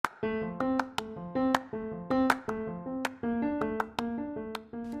Good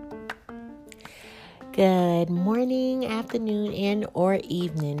morning, afternoon, and or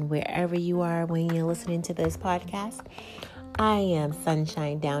evening, wherever you are when you're listening to this podcast. I am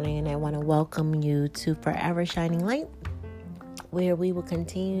Sunshine Downing, and I want to welcome you to Forever Shining Light, where we will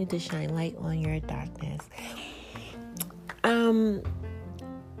continue to shine light on your darkness.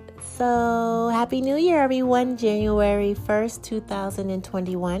 So happy New Year, everyone. January 1st,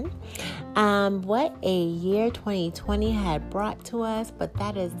 2021. What a year 2020 had brought to us, but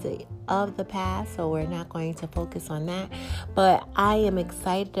that is of the past, so we're not going to focus on that. But I am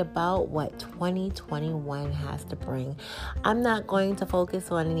excited about what 2021 has to bring. I'm not going to focus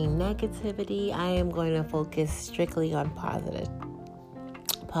on any negativity. I am going to focus strictly on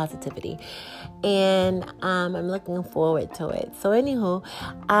positivity, and I'm looking forward to it. So anywho,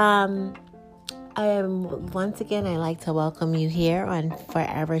 I'd like to welcome you here on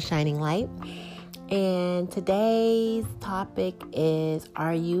Forever Shining Light. And today's topic is,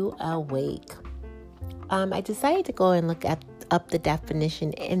 are you awake? I decided to go and look up the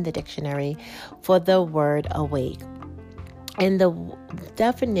definition in the dictionary for the word awake. And the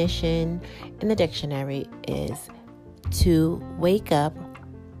definition in the dictionary is to wake up,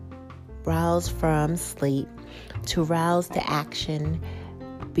 rouse from sleep, to rouse to action,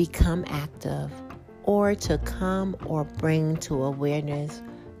 become active, or to come or bring to awareness,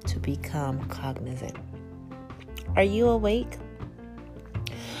 to become cognizant. Are you awake?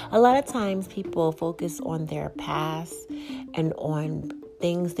 A lot of times people focus on their past and on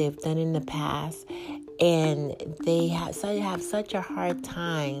things they've done in the past, and they have such a hard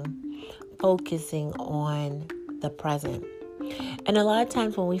time focusing on the present. And a lot of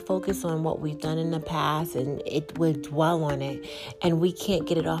times when we focus on what we've done in the past and we dwell on it and we can't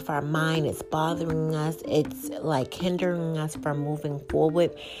get it off our mind, it's bothering us, it's like hindering us from moving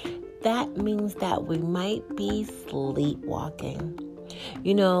forward, that means that we might be sleepwalking.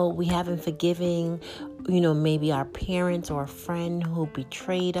 We haven't forgiven, maybe our parents or a friend who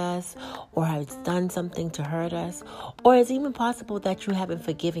betrayed us or has done something to hurt us, or it's even possible that you haven't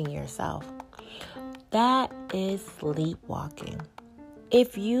forgiven yourself. That is sleepwalking.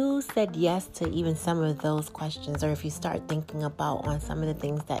 If you said yes to even some of those questions, or if you start thinking about on some of the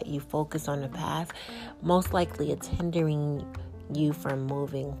things that you focus on in the past, most likely it's hindering you from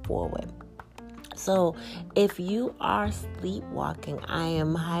moving forward. So if you are sleepwalking, I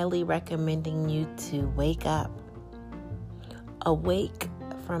am highly recommending you to wake up. Awake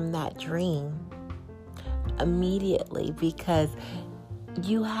from that dream immediately, because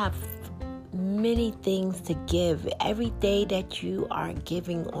you have many things to give. Every day that you are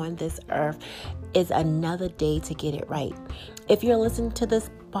giving on this earth is another day to get it right. If you're listening to this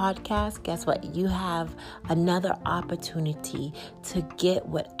podcast, guess what? You have another opportunity to get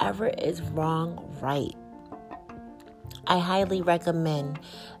whatever is wrong right. I highly recommend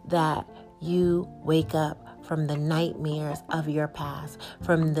that you wake up from the nightmares of your past,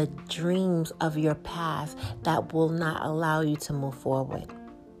 from the dreams of your past that will not allow you to move forward.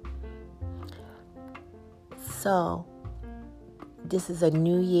 So, this is a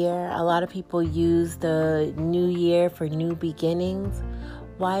new year. A lot of people use the new year for new beginnings.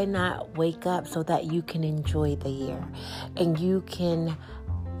 Why not wake up so that you can enjoy the year and you can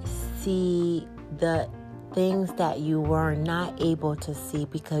see the things that you were not able to see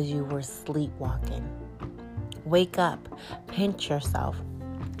because you were sleepwalking? Wake up, pinch yourself,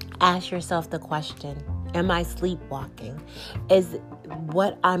 ask yourself the question, am I sleepwalking? Is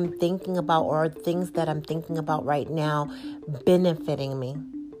what I'm thinking about or things that I'm thinking about right now benefiting me?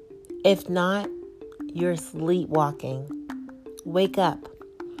 If not, you're sleepwalking. Wake up.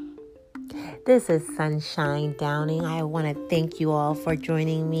 This is Sunshine Downing. I want to thank you all for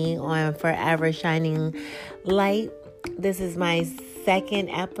joining me on Forever Shining Light. This is my second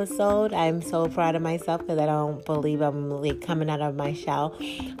episode. I'm so proud of myself because I don't believe I'm coming out of my shell.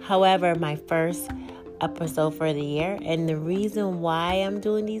 However, my first episode for the year, and the reason why I'm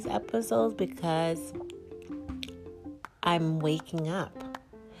doing these episodes because I'm waking up,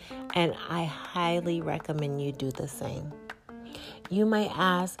 and I highly recommend you do the same. You might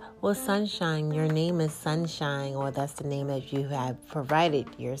ask, well, Sunshine, your name is Sunshine, or that's the name that you have provided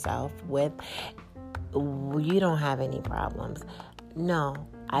yourself with. You don't have any problems. No,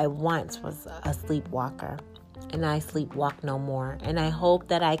 I once was a sleepwalker, and I sleepwalk no more. And I hope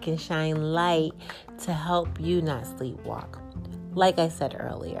that I can shine light to help you not sleepwalk. Like I said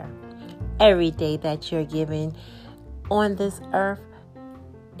earlier, every day that you're given on this earth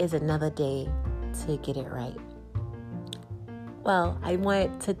is another day to get it right. Well, I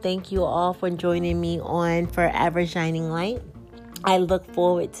want to thank you all for joining me on Forever Shining Light. I look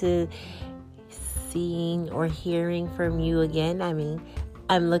forward to seeing or hearing from you again.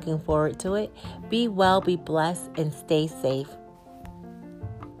 I'm looking forward to it. Be well, be blessed, and stay safe.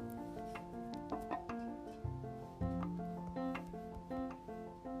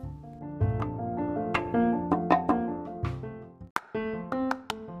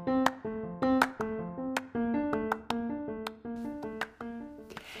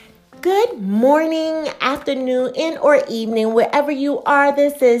 Good morning, afternoon, and or evening, wherever you are.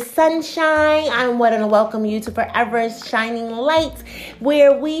 This is Sunshine. I want to welcome you to Forever Shining Light,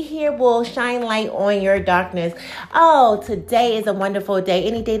 where we here will shine light on your darkness. Oh, today is a wonderful day.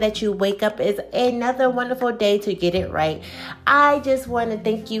 Any day that you wake up is another wonderful day to get it right. I just want to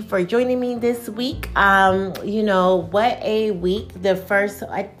thank you for joining me this week. What a week. The first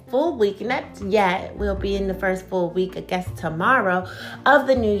full week, not yet, we'll be in the first full week, I guess tomorrow, of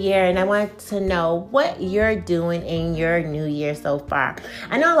the new year. And I want to know what you're doing in your new year so far.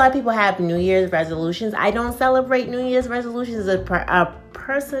 I know a lot of people have New Year's resolutions. I don't celebrate New Year's resolutions. It's a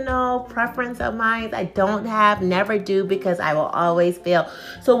personal preference of mine. I don't have, never do, because I will always fail.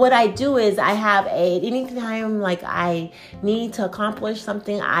 So what I do is I have anytime like I need to accomplish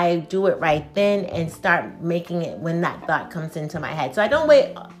something, I do it right then and start making it when that thought comes into my head. So I don't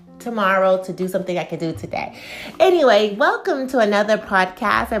wait tomorrow to do something I could do today. Anyway, welcome to another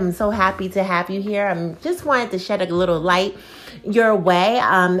podcast. I'm so happy to have you here. I'm just wanted to shed a little light your way.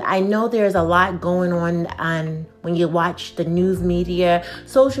 I know there's a lot going on when you watch the news media,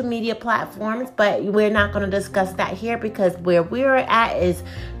 social media platforms, but we're not going to discuss that here because where we're at is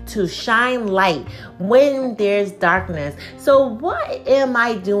to shine light when there's darkness. So what am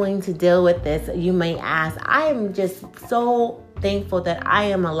I doing to deal with this? You may ask. I am just so thankful that I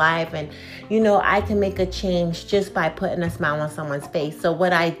am alive and, I can make a change just by putting a smile on someone's face. So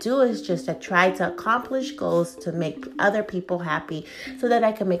what I do is just to try to accomplish goals to make other people happy so that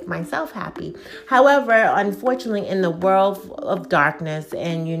I can make myself happy. However, unfortunately, in the world of darkness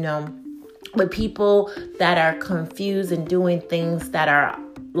and, with people that are confused and doing things that are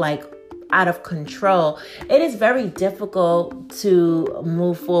like out of control, it is very difficult to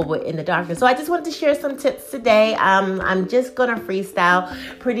move forward in the darkness. So I just wanted to share some tips today. I'm just going to freestyle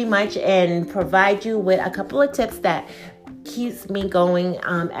pretty much and provide you with a couple of tips that keeps me going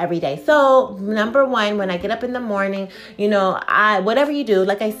every day. So number one, when I get up in the morning, whatever you do,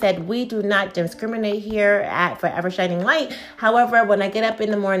 like I said, we do not discriminate here at Forever Shining Light. However, when I get up in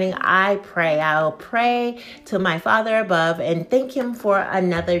the morning, I pray. I'll pray to my Father above and thank him for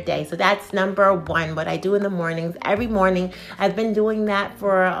another day. So that's number one, what I do in the mornings. Every morning, I've been doing that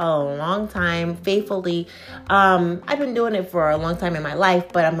for a long time, faithfully. I've been doing it for a long time in my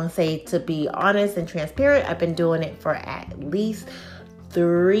life, but I'm going to say, to be honest and transparent, I've been doing it for at least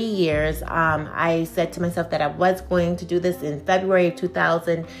 3 years. I said to myself that I was going to do this in February of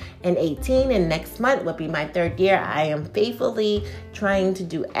 2018, and next month will be my 3rd year. I am faithfully trying to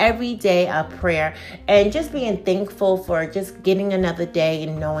do every day a prayer and just being thankful for just getting another day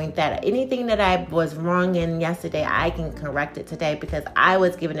and knowing that anything that I was wrong in yesterday, I can correct it today because I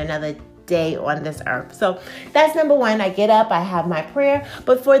was given another day on this earth. So that's number one. I get up, I have my prayer.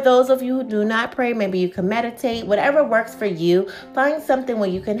 But for those of you who do not pray, maybe you can meditate, whatever works for you. Find something where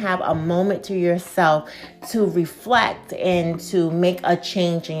you can have a moment to yourself to reflect and to make a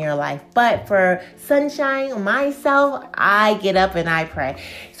change in your life. But for Sunshine, myself, I get up and I pray.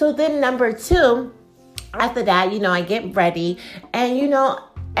 So then number two, after that, I get ready and,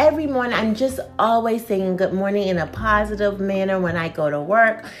 every morning, I'm just always saying good morning in a positive manner when I go to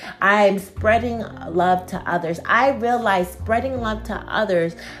work. I'm spreading love to others. I realize spreading love to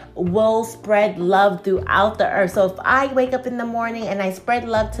others will spread love throughout the earth. So if I wake up in the morning and I spread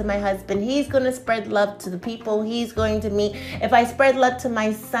love to my husband, he's going to spread love to the people he's going to meet. If I spread love to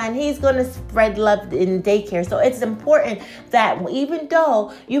my son, he's going to spread love in daycare. So it's important that even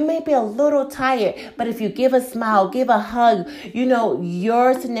though you may be a little tired, but if you give a smile, give a hug,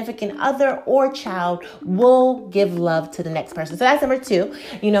 your significant other or child will give love to the next person. So that's number two,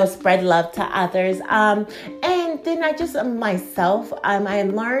 spread love to others. And then I just myself, I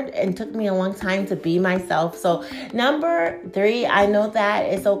learned and took me a long time to be myself. So number three, I know that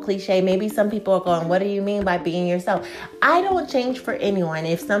it's so cliche. Maybe some people are going, what do you mean by being yourself? I don't change for anyone.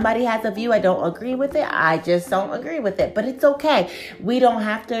 If somebody has a view, I don't agree with it. I just don't agree with it, but it's okay. We don't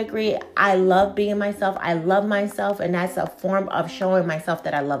have to agree. I love being myself. I love myself. And that's a form of showing myself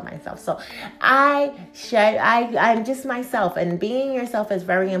that I love myself. So I'm just myself, and being yourself is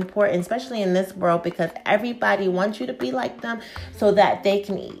very important, especially in this world, because everybody wants you to be like them so that they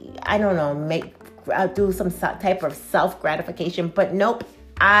can, do some type of self-gratification. But nope,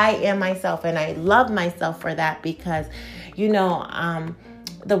 I am myself, and I love myself for that because,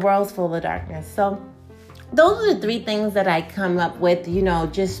 the world's full of darkness. So those are the 3 things that I come up with,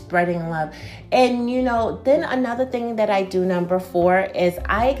 just spreading love. And, then another thing that I do, number 4, is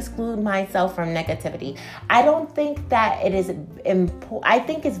I exclude myself from negativity. I don't think that it is important. I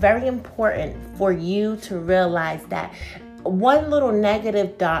think it's very important for you to realize that one little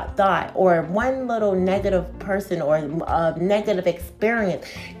negative thought or one little negative person or a negative experience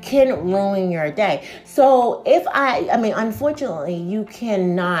can ruin your day. So unfortunately, you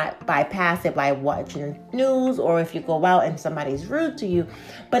cannot bypass it by watching news or if you go out and somebody's rude to you.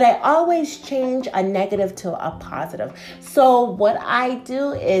 But I always change a negative to a positive. So what I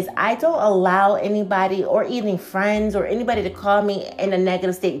do is I don't allow anybody or even friends or anybody to call me in a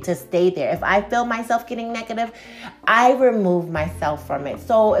negative state to stay there. If I feel myself getting negative, I remove myself from it.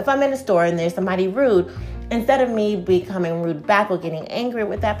 So if I'm in a store and there's somebody rude, instead of me becoming rude back or getting angry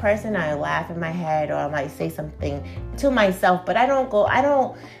with that person, I laugh in my head or I might say something to myself, but I don't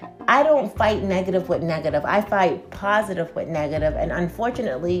fight negative with negative. I fight positive with negative. And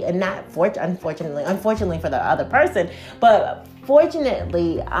unfortunately for the other person, but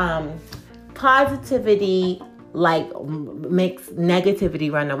fortunately, positivity makes negativity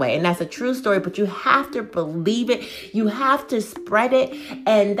run away. And that's a true story, but you have to believe it. You have to spread it.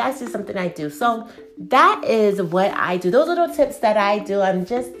 And that's just something I do. So that is what I do. Those little tips that I do, I'm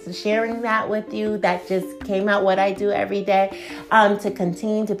just sharing that with you. That just came out what I do every day to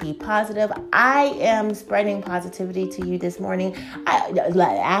continue to be positive. I am spreading positivity to you this morning,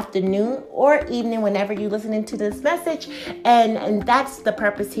 afternoon or evening, whenever you're listening to this message. And that's the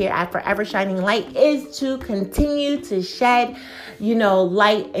purpose here at Forever Shining Light, is to continue to shed,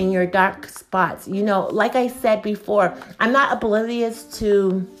 light in your dark spots. Like I said before, I'm not oblivious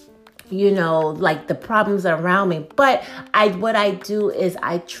to the problems around me. But what I do is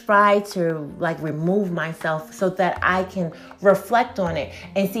I try to remove myself so that I can reflect on it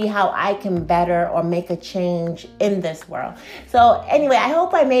and see how I can better or make a change in this world. So anyway, I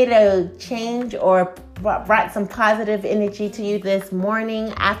hope I made a change or brought some positive energy to you this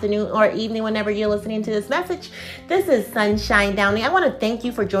morning, afternoon, or evening, whenever you're listening to this message. This is Sunshine Downey. I want to thank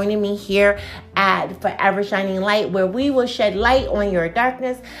you for joining me here at Forever Shining Light, where we will shed light on your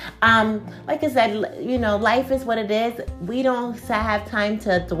darkness. Like I said, life is what it is. We don't have time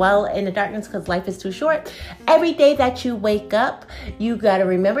to dwell in the darkness because life is too short. Every day that you wake up, you got to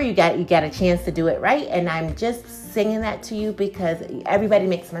remember you got a chance to do it right. And I'm just singing that to you because everybody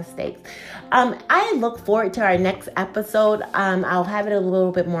makes mistakes. I look forward to our next episode. I'll have it a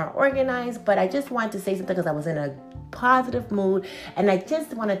little bit more organized, but I just wanted to say something because I was in a positive mood, and I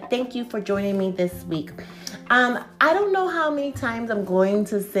just want to thank you for joining me this week. I don't know how many times I'm going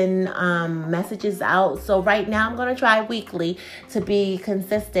to send messages out, so right now I'm going to try weekly to be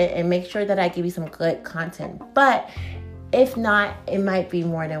consistent and make sure that I give you some good content, but if not, it might be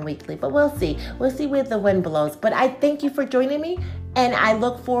more than weekly, but we'll see. We'll see where the wind blows. But I thank you for joining me, and I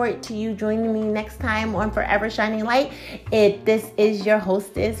look forward to you joining me next time on Forever Shining Light. This is your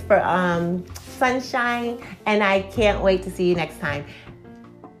hostess for Sunshine, and I can't wait to see you next time.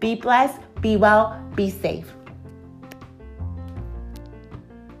 Be blessed, be well, be safe.